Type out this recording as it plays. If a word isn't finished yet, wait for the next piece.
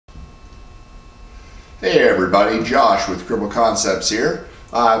Hey everybody, Josh with Cripple Concepts here,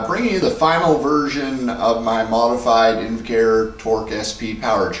 bringing you the final version of my modified Invacare Torque SP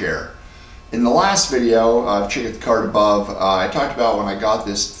Powerchair. In the last video, check out the card above, I talked about when I got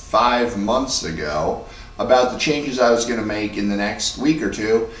this 5 months ago, about the changes I was going to make in the next week or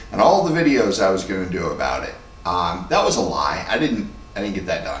two, and all the videos I was going to do about it. That was a lie. I didn't get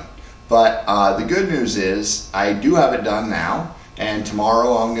that done. But the good news is I do have it done now. And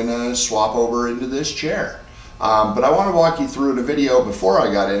tomorrow I'm going to swap over into this chair. But I want to walk you through in a video before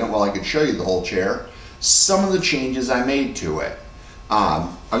I got in it, while I could show you the whole chair, some of the changes I made to it.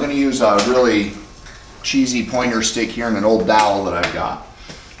 I'm going to use a really cheesy pointer stick here and an old dowel that I've got.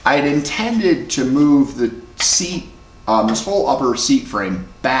 I had intended to move the seat, this whole upper seat frame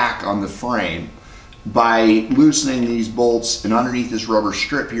back on the frame by loosening these bolts, and underneath this rubber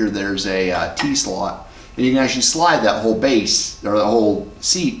strip here there's a T-slot. And you can actually slide that whole base, or the whole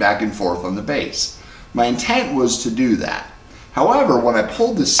seat, back and forth on the base. My intent was to do that. However, when I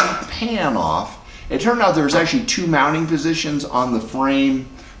pulled the seat pan off, it turned out there was actually two mounting positions on the frame,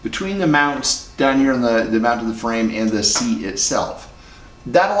 between the mounts down here on the mount of the frame and the seat itself.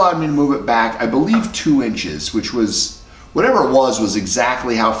 That allowed me to move it back, I believe, 2 inches, which was, whatever it was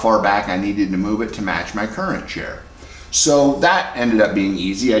exactly how far back I needed to move it to match my current chair. So that ended up being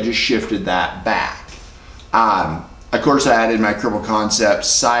easy. I just shifted that back. Of course, I added my Cripple Concepts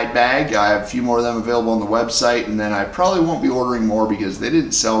side bag. I have a few more of them available on the website, and then I probably won't be ordering more because they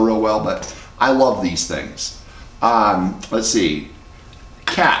didn't sell real well, but I love these things. Let's see.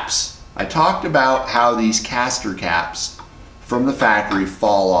 Caps. I talked about how these caster caps from the factory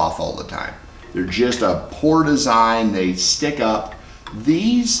fall off all the time. They're just a poor design. They stick up.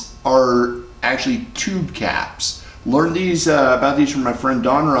 These are actually tube caps. Learned these about these from my friend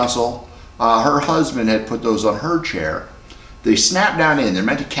Dawn Russell. Her husband had put those on her chair. They snap down in. They're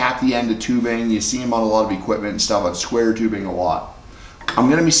meant to cap the end of tubing. You see them on a lot of equipment and stuff, on square tubing a lot. I'm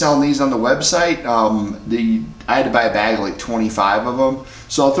going to be selling these on the website. I had to buy a bag of like 25 of them.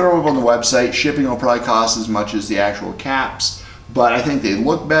 So I'll throw them up on the website. Shipping will probably cost as much as the actual caps, but I think they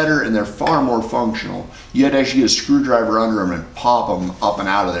look better and they're far more functional. You had to actually get a screwdriver under them and pop them up and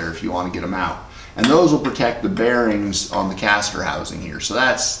out of there if you want to get them out. And those will protect the bearings on the caster housing here. So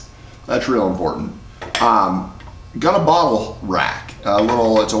that's real important. Got a bottle rack,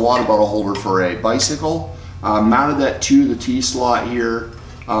 it's a water bottle holder for a bicycle. Mounted that to the T-slot here.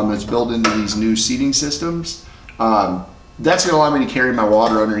 That's built into these new seating systems. That's going to allow me to carry my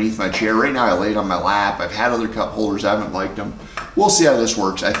water underneath my chair. Right now I lay it on my lap. I've had other cup holders, I haven't liked them. We'll see how this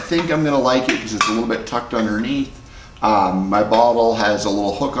works. I think I'm going to like it because it's a little bit tucked underneath. My bottle has a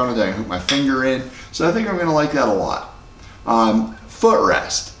little hook on it that I can hook my finger in. So I think I'm going to like that a lot.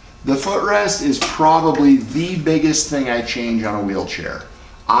 Footrest. The footrest is probably the biggest thing I change on a wheelchair.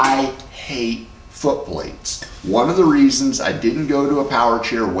 I hate foot plates. One of the reasons I didn't go to a power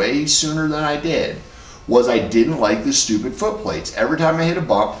chair way sooner than I did was I didn't like the stupid foot plates. Every time I hit a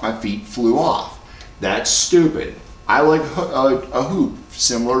bump, my feet flew off. That's stupid. I like a hoop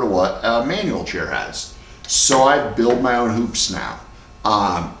similar to what a manual chair has. So I build my own hoops now.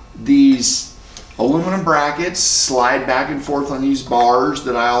 These aluminum brackets slide back and forth on these bars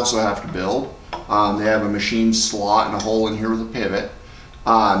that I also have to build. They have a machine slot and a hole in here with a pivot.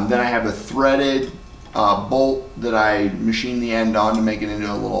 Then I have a threaded bolt that I machine the end on to make it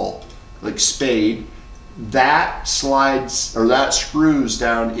into a little like spade. That slides, or that screws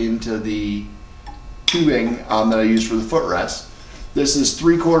down into the tubing that I use for the footrest. This is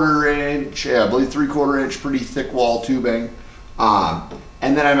 3/4 inch, I believe 3/4 inch, pretty thick wall tubing.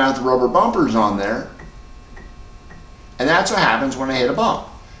 And then I mount the rubber bumpers on there, and that's what happens when I hit a bump.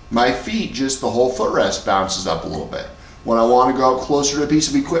 My feet, just the whole footrest bounces up a little bit. When I want to go up closer to a piece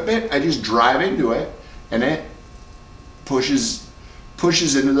of equipment, I just drive into it, and it pushes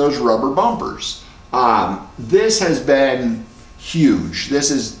into those rubber bumpers. This has been huge. This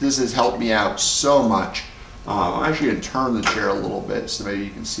has helped me out so much. I'm actually going to turn the chair a little bit so maybe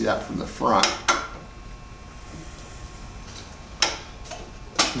you can see that from the front.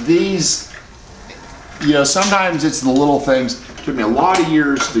 These, sometimes it's the little things. It took me a lot of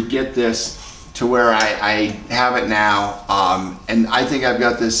years to get this to where I have it now, and I think I've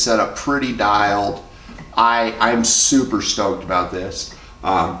got this set up pretty dialed. I'm super stoked about this.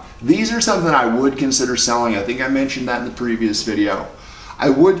 These are something I would consider selling. I think I mentioned that in the previous video. I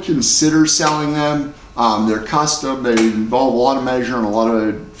would consider selling them. They're custom. They involve a lot of measuring, a lot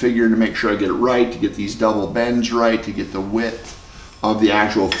of figuring to make sure I get it right, to get these double bends right, to get the width of the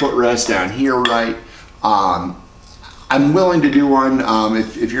actual footrest down here right. I'm willing to do one.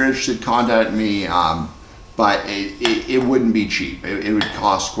 If you're interested, contact me. but it wouldn't be cheap. It would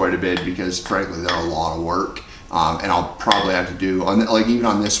cost quite a bit because frankly they're a lot of work. And I'll probably have to do, like even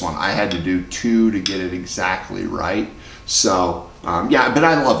on this one, I had to do 2 to get it exactly right. So yeah, but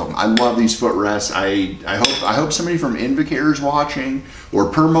I love them. I love these footrests. I hope somebody from Invacare is watching,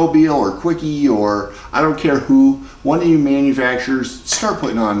 or Permobile, or Quickie, or I don't care who. One of you manufacturers, start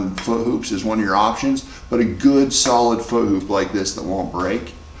putting on foot hoops as one of your options, but a good solid foot hoop like this that won't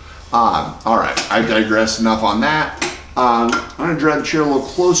break. All right, I digress enough on that. I'm gonna drive the chair a little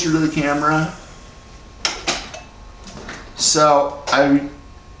closer to the camera. So I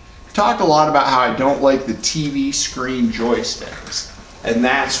talked a lot about how I don't like the TV screen joysticks, and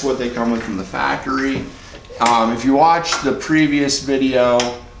that's what they come with from the factory. If you watched the previous video,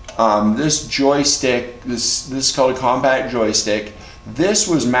 this joystick, this is called a compact joystick. This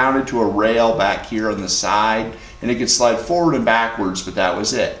was mounted to a rail back here on the side, and it could slide forward and backwards, but that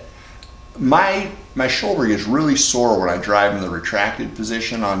was it. My shoulder gets really sore when I drive in the retracted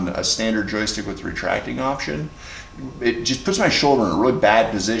position on a standard joystick with the retracting option. It just puts my shoulder in a really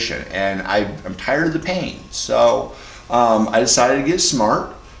bad position, and I'm tired of the pain. So I decided to get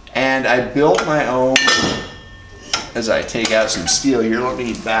smart, and I built my own. As I take out some steel here, let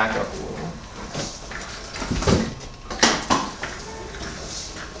me back up a little.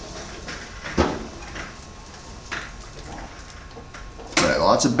 Got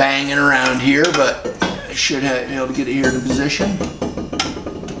lots of banging around here, but I should be able to get it here in position.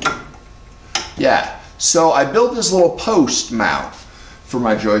 Yeah. So I built this little post mount for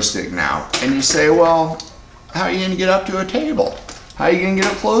my joystick now. And you say, well, how are you going to get up to a table? How are you going to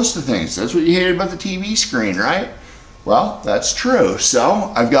get up close to things? That's what you hated about the TV screen, right? Well, that's true.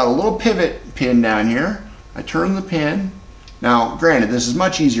 So I've got a little pivot pin down here. I turn the pin. Now, granted, this is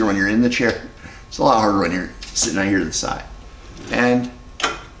much easier when you're in the chair. It's a lot harder when you're sitting out here to the side. And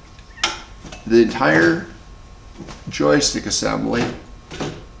the entire joystick assembly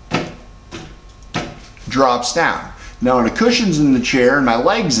drops down. Now, when the cushion's in the chair and my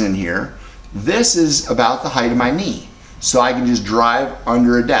leg's in here, this is about the height of my knee. So I can just drive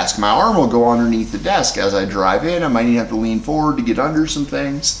under a desk. My arm will go underneath the desk as I drive in. I might even have to lean forward to get under some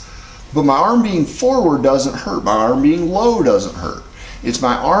things. But my arm being forward doesn't hurt. My arm being low doesn't hurt. It's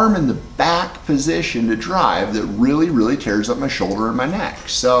my arm in the back position to drive that really tears up my shoulder and my neck.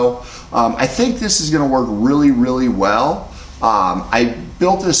 So I think this is going to work really well. I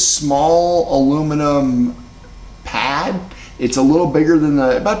built this small aluminum pad. It's a little bigger than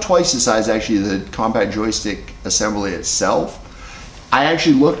about twice the size actually the compact joystick assembly itself. I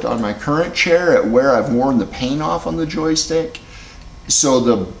actually looked on my current chair at where I've worn the paint off on the joystick. So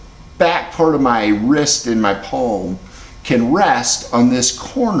the back part of my wrist and my palm can rest on this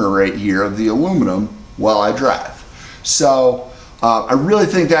corner right here of the aluminum while I drive. So I really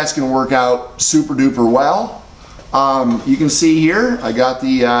think that's going to work out super duper well. You can see here I got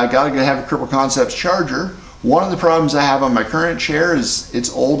the gotta have a Cripple Concepts charger. One of the problems I have on my current chair is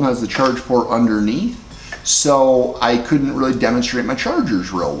it's old and has the charge port underneath, so I couldn't really demonstrate my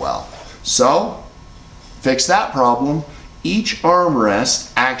chargers real well. So fix that problem. Each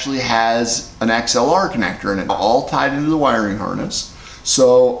armrest actually has an XLR connector in it, all tied into the wiring harness.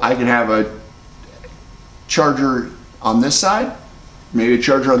 So I can have a charger on this side, maybe a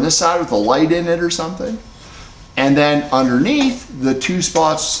charger on this side with a light in it or something. And then underneath the two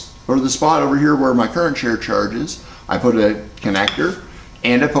spots, or the spot over here where my current chair charges, I put a connector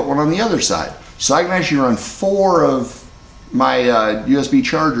and I put one on the other side. So I can actually run 4 of my USB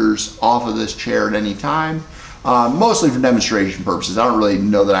chargers off of this chair at any time. Mostly for demonstration purposes. I don't really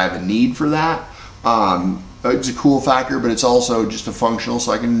know that I have a need for that. It's a cool factor, but it's also just a functional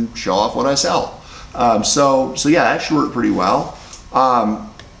so I can show off what I sell. So yeah, that should work pretty well. I'm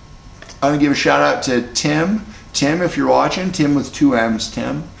gonna give a shout out to Tim. Tim, if you're watching, Tim with 2 M's,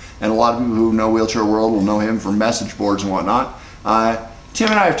 Tim. And a lot of people who know Wheelchair World will know him from message boards and whatnot. Tim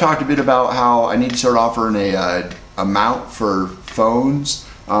and I have talked a bit about how I need to start offering a mount for phones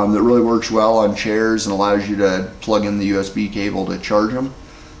that really works well on chairs and allows you to plug in the USB cable to charge them.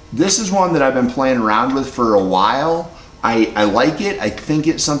 This is one that I've been playing around with for a while. I like it. I think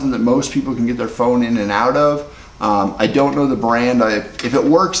it's something that most people can get their phone in and out of. I don't know the brand. If it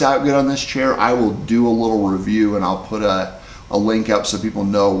works out good on this chair, I will do a little review and I'll put a link up so people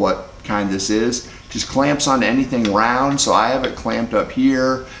know what kind this is. Just clamps onto anything round, so I have it clamped up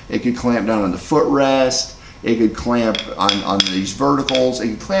here. It could clamp down on the footrest. It could clamp on these verticals. It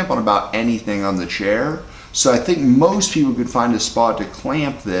could clamp on about anything on the chair. So I think most people could find a spot to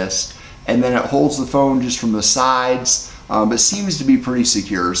clamp this, and then it holds the phone just from the sides, but seems to be pretty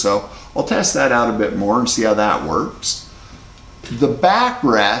secure. So I'll test that out a bit more and see how that works. The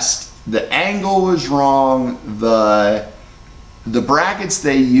backrest the angle was wrong. The brackets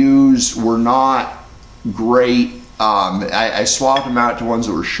they used were not great. I swapped them out to ones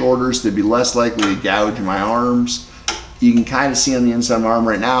that were shorter so they'd be less likely to gouge my arms. You can kind of see on the inside of my arm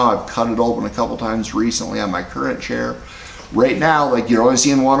right now, I've cut it open a couple times recently on my current chair. Right now, like, you're only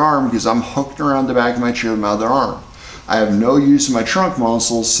seeing one arm because I'm hooked around the back of my chair with my other arm. I have no use of my trunk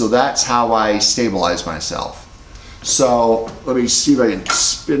muscles, so that's how I stabilize myself. So let me see if I can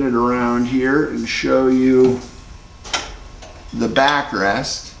spin it around here and show you the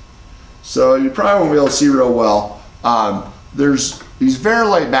backrest. So you probably won't be able to see real well. There's these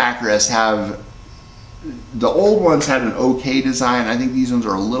Verilight backrests have, the old ones had an okay design. I think these ones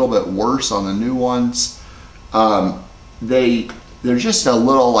are a little bit worse on the new ones. They're just a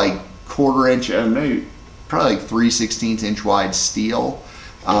little like 1/4 inch, maybe probably like 3/16 inch wide steel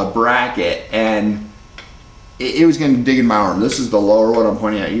bracket, and it was going to dig in my arm. This is the lower one I'm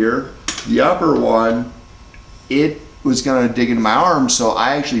pointing at here. The upper one, it was going to dig into my arm, so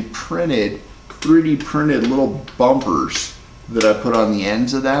I actually 3D printed little bumpers that I put on the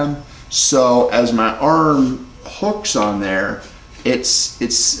ends of them. So as my arm hooks on there,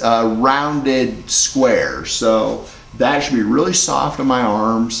 it's a rounded square. So that should be really soft on my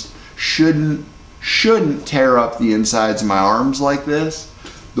arms. Shouldn't tear up the insides of my arms like this.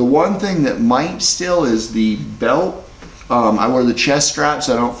 The one thing that might still is the belt. I wear the chest strap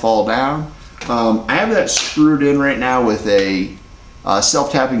so I don't fall down. I have that screwed in right now with a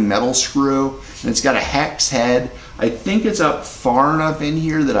self-tapping metal screw, and it's got a hex head. I think it's up far enough in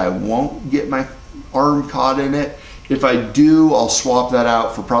here that I won't get my arm caught in it. If I do, I'll swap that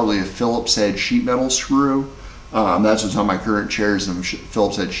out for probably a Phillips head sheet metal screw. That's what's on my current chairs, and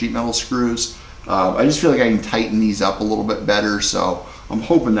Phillips head sheet metal screws. I just feel like I can tighten these up a little bit better, so I'm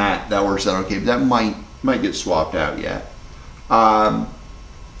hoping that works out okay, but that might get swapped out yet.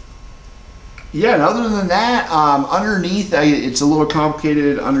 Yeah, and other than that, underneath, it's a little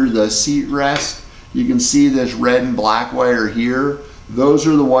complicated under the seat rest. You can see this red and black wire here. Those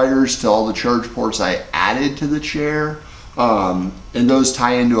are the wires to all the charge ports I added to the chair. And those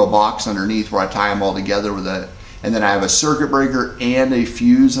tie into a box underneath where I tie them all together with and then I have a circuit breaker and a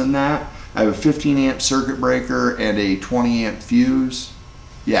fuse in that. I have a 15 amp circuit breaker and a 20 amp fuse.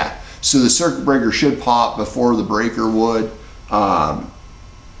 Yeah, so the circuit breaker should pop before the breaker would.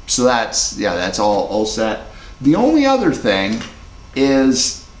 So that's all set. The only other thing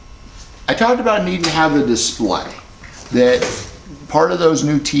is I talked about needing to have the display. That part of those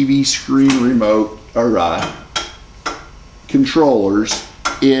new TV screen remote or controllers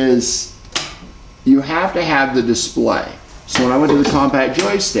is you have to have the display. So when I went to the compact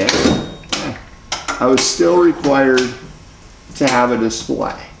joystick, I was still required to have a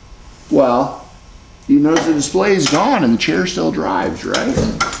display. Well, you notice the display is gone and the chair still drives, right?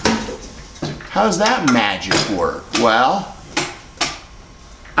 How does that magic work? Well,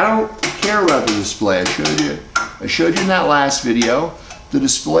 I don't care about the display. I showed you in that last video. The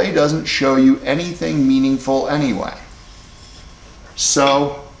display doesn't show you anything meaningful anyway.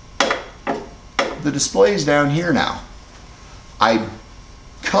 So the display is down here now. I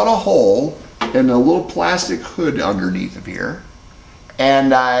cut a hole in a little plastic hood underneath of here,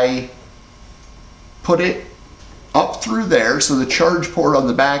 and I put it up through there so the charge port on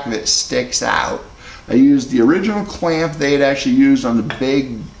the back of it sticks out. I used the original clamp they had actually used on the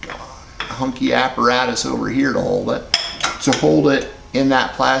big hunky apparatus over here to hold it in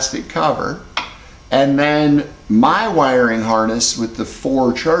that plastic cover. And then my wiring harness with the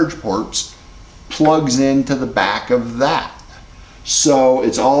 4 charge ports plugs into the back of that. So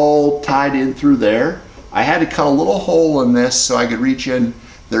it's all tied in through there. I had to cut a little hole in this so I could reach in.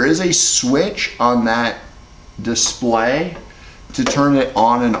 There is a switch on that display to turn it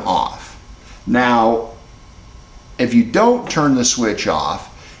on and off. Now, if you don't turn the switch off,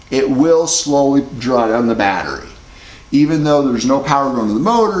 it will slowly draw down the battery. Even though there's no power going to the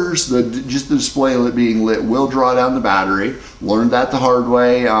motors, just the display being lit will draw down the battery. Learned that the hard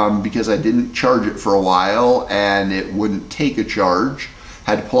way because I didn't charge it for a while and it wouldn't take a charge.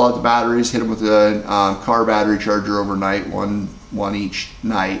 Had to pull out the batteries, hit them with a car battery charger overnight, one each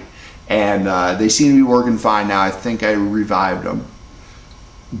night, and they seem to be working fine now. I think I revived them.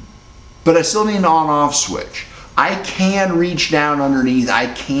 But I still need an on-off switch. I can reach down underneath, I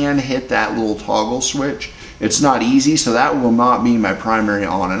can hit that little toggle switch. It's not easy, so that will not be my primary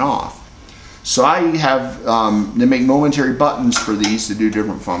on and off. So I have, they make momentary buttons for these to do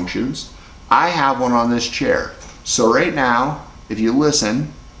different functions. I have one on this chair. So right now, if you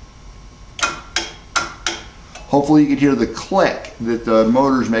listen, hopefully you can hear the click that the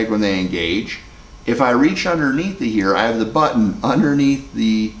motors make when they engage. If I reach underneath here, I have the button underneath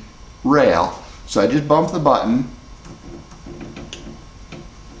the rail. So I just bump the button.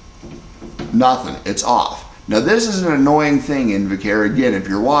 Nothing, it's off. Now this is an annoying thing, Invacare. Again, if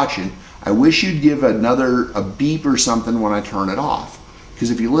you're watching, I wish you'd give a beep or something when I turn it off.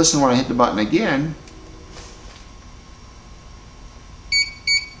 Because if you listen when I hit the button again,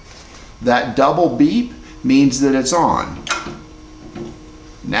 that double beep means that it's on.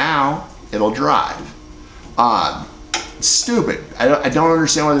 Now it'll drive. Stupid. I don't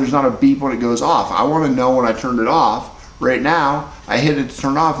understand why there's not a beep when it goes off. I want to know when I turned it off. Right now, I hit it to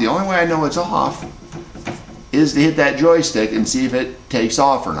turn off. The only way I know it's off is to hit that joystick and see if it takes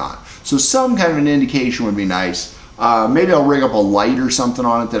off or not. So some kind of an indication would be nice. Maybe I'll rig up a light or something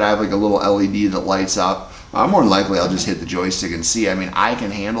on it that I have like a little LED that lights up. More than likely I'll just hit the joystick and see. I mean, I can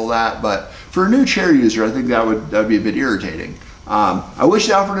handle that, but for a new chair user, I think that'd be a bit irritating. I wish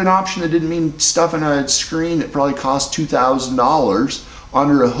they offered an option that didn't mean stuffing a screen that probably cost $2,000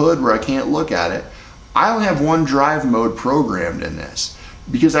 under a hood where I can't look at it. I only have one drive mode programmed in this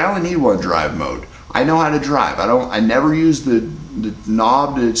because I only need one drive mode. I know how to drive. I never use the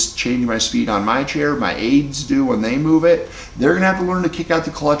knob to change my speed on my chair. My aides do when they move it. They're gonna have to learn to kick out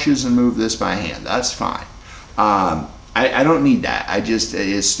the clutches and move this by hand. That's fine. I don't need that. It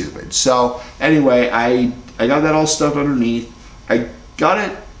is stupid. So anyway, I got that all stuffed underneath. I got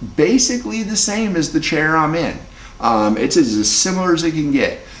it basically the same as the chair I'm in. It's as similar as it can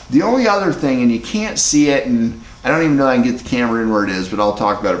get. The only other thing, and you can't see it, and I don't even know if I can get the camera in where it is, but I'll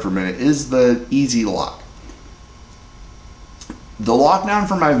talk about it for a minute, is the easy lock. The lockdown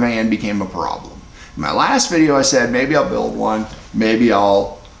for my van became a problem. In my last video I said maybe I'll build one, maybe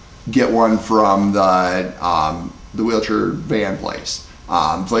I'll get one from the wheelchair van place.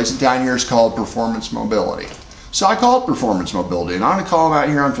 Place in town here is called Performance Mobility. So I called Performance Mobility, and I'm going to call them out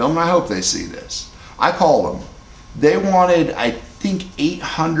here on film, and I hope they see this. I called them. They wanted, I think,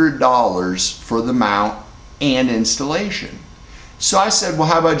 $800 for the mount and installation. So I said, well,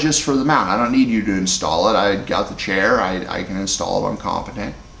 how about just for the mount? I don't need you to install it. I got the chair. I can install it. I'm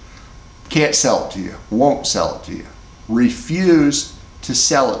competent. Can't sell it to you. Won't sell it to you. Refuse to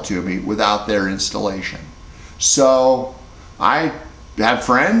sell it to me without their installation. So I have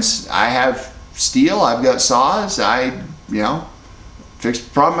friends. I have steel. I've got saws. Fixed the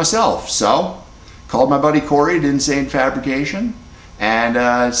problem myself. So called my buddy Corey at Insane Fabrication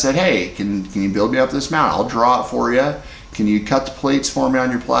and said, hey, can you build me up this mount? I'll draw it for you. Can you cut the plates for me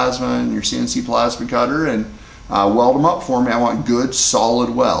on your plasma and your CNC plasma cutter and weld them up for me? I want good solid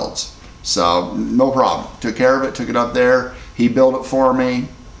welds. So no problem. Took care of it, took it up there. He built it for me,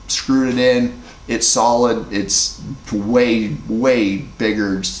 screwed it in. It's solid. It's way, way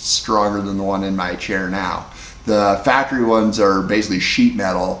bigger, stronger than the one in my chair now. The factory ones are basically sheet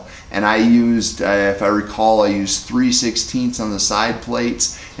metal, and I used, if I recall, I used 3/16 on the side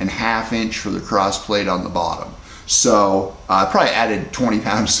plates and 1/2 inch for the cross plate on the bottom. So I probably added 20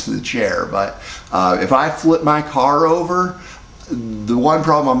 pounds to the chair, but if I flip my car over, the one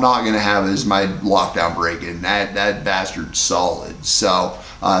problem I'm not going to have is my lockdown break-in. That bastard's solid. So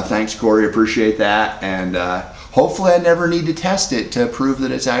thanks, Corey, appreciate that, and hopefully I never need to test it to prove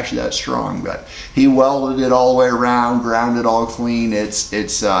that it's actually that strong. But he welded it all the way around, ground it all clean. It's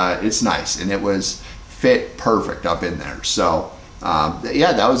nice, and it was fit perfect up in there. So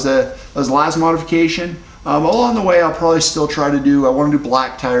yeah, that was the last modification. Along the way, I'll probably still try to do. I want to do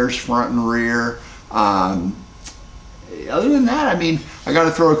black tires front and rear. Other than that, I mean, I got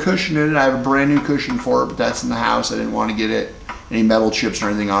to throw a cushion in it. I have a brand new cushion for it, but that's in the house. I didn't want to get any metal chips or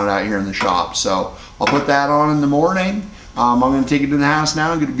anything on it out here in the shop. So I'll put that on in the morning. I'm going to take it to the house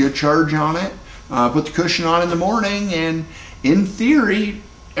now and get a good charge on it. Put the cushion on in the morning, and in theory,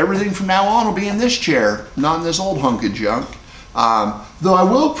 everything from now on will be in this chair, not in this old hunk of junk. Though I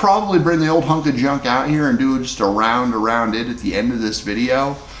will probably bring the old hunk of junk out here and do just a round around it at the end of this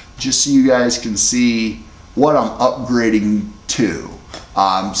video, just so you guys can see what I'm upgrading to.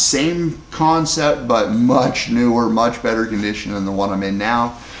 Same concept, but much newer, much better condition than the one I'm in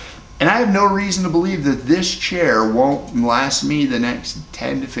now. And I have no reason to believe that this chair won't last me the next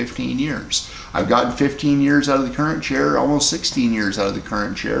 10 to 15 years. I've gotten 15 years out of the current chair, almost 16 years out of the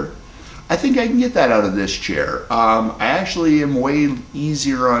current chair. I think I can get that out of this chair. I actually am way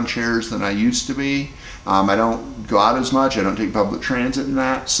easier on chairs than I used to be. I don't go out as much. I don't take public transit and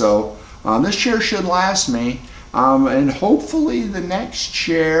that. So this chair should last me. And hopefully the next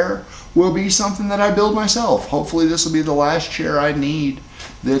chair will be something that I build myself. Hopefully this will be the last chair I need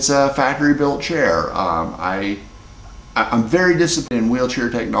that's a factory built chair. I'm very disappointed in wheelchair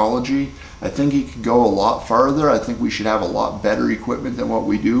technology. I think it could go a lot farther. I think we should have a lot better equipment than what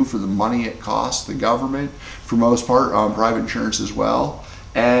we do for the money it costs the government, for most part, private insurance as well.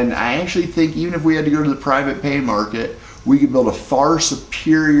 And I actually think even if we had to go to the private pay market, we could build a far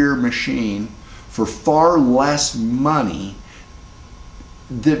superior machine for far less money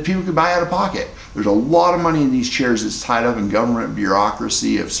that people could buy out of pocket. There's a lot of money in these chairs that's tied up in government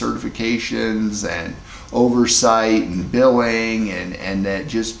bureaucracy of certifications and oversight and billing, and that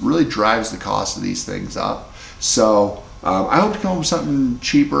just really drives the cost of these things up. So I hope to come up with something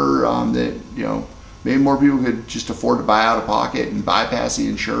cheaper that, you know, maybe more people could just afford to buy out of pocket and bypass the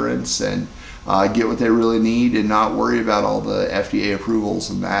insurance and get what they really need and not worry about all the FDA approvals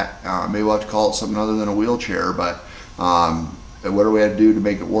and that. Maybe we'll have to call it something other than a wheelchair, but what do we have to do to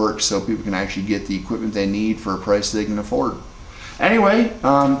make it work so people can actually get the equipment they need for a price they can afford? Anyway,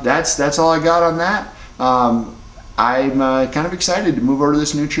 that's all I got on that. I'm kind of excited to move over to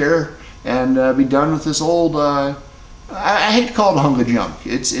this new chair and be done with this old, I hate to call it a hunk of junk.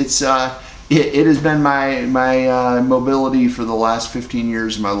 It has been my mobility for the last 15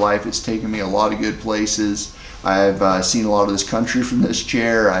 years of my life. It's taken me a lot of good places. I've seen a lot of this country from this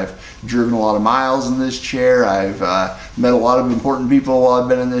chair. I've driven a lot of miles in this chair. I've met a lot of important people while I've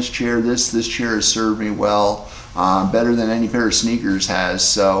been in this chair. This chair has served me well, better than any pair of sneakers has.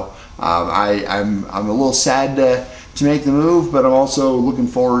 So I'm a little sad to make the move, but I'm also looking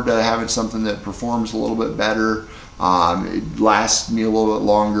forward to having something that performs a little bit better. It lasts me a little bit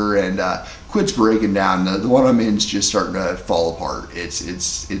longer and quits breaking down. The one I'm in is just starting to fall apart.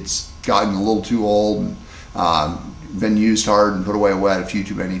 It's gotten a little too old and been used hard and put away wet a few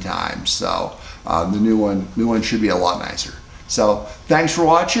too many times. So the new one should be a lot nicer. So thanks for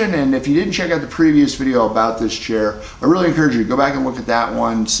watching, and if you didn't check out the previous video about this chair, I really encourage you to go back and look at that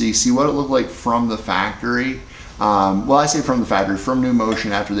one, see what it looked like from the factory. Well, I say from the factory, from New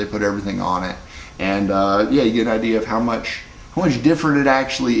Motion after they put everything on it. And yeah, you get an idea of how much different it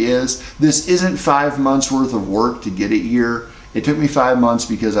actually is. This isn't 5 months worth of work to get it here. It took me 5 months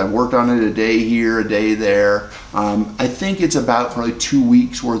because I worked on it a day here, a day there. I think it's about probably 2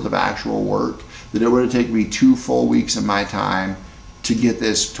 weeks worth of actual work that it would have taken me 2 full weeks of my time to get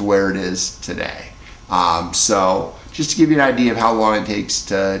this to where it is today. So just to give you an idea of how long it takes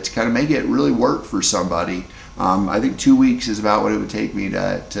to kind of make it really work for somebody. I think 2 weeks is about what it would take me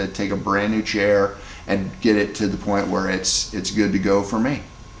to take a brand new chair and get it to the point where it's good to go for me.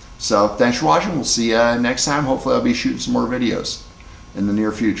 So thanks for watching. We'll see you next time. Hopefully I'll be shooting some more videos in the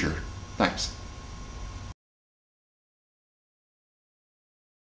near future. Thanks.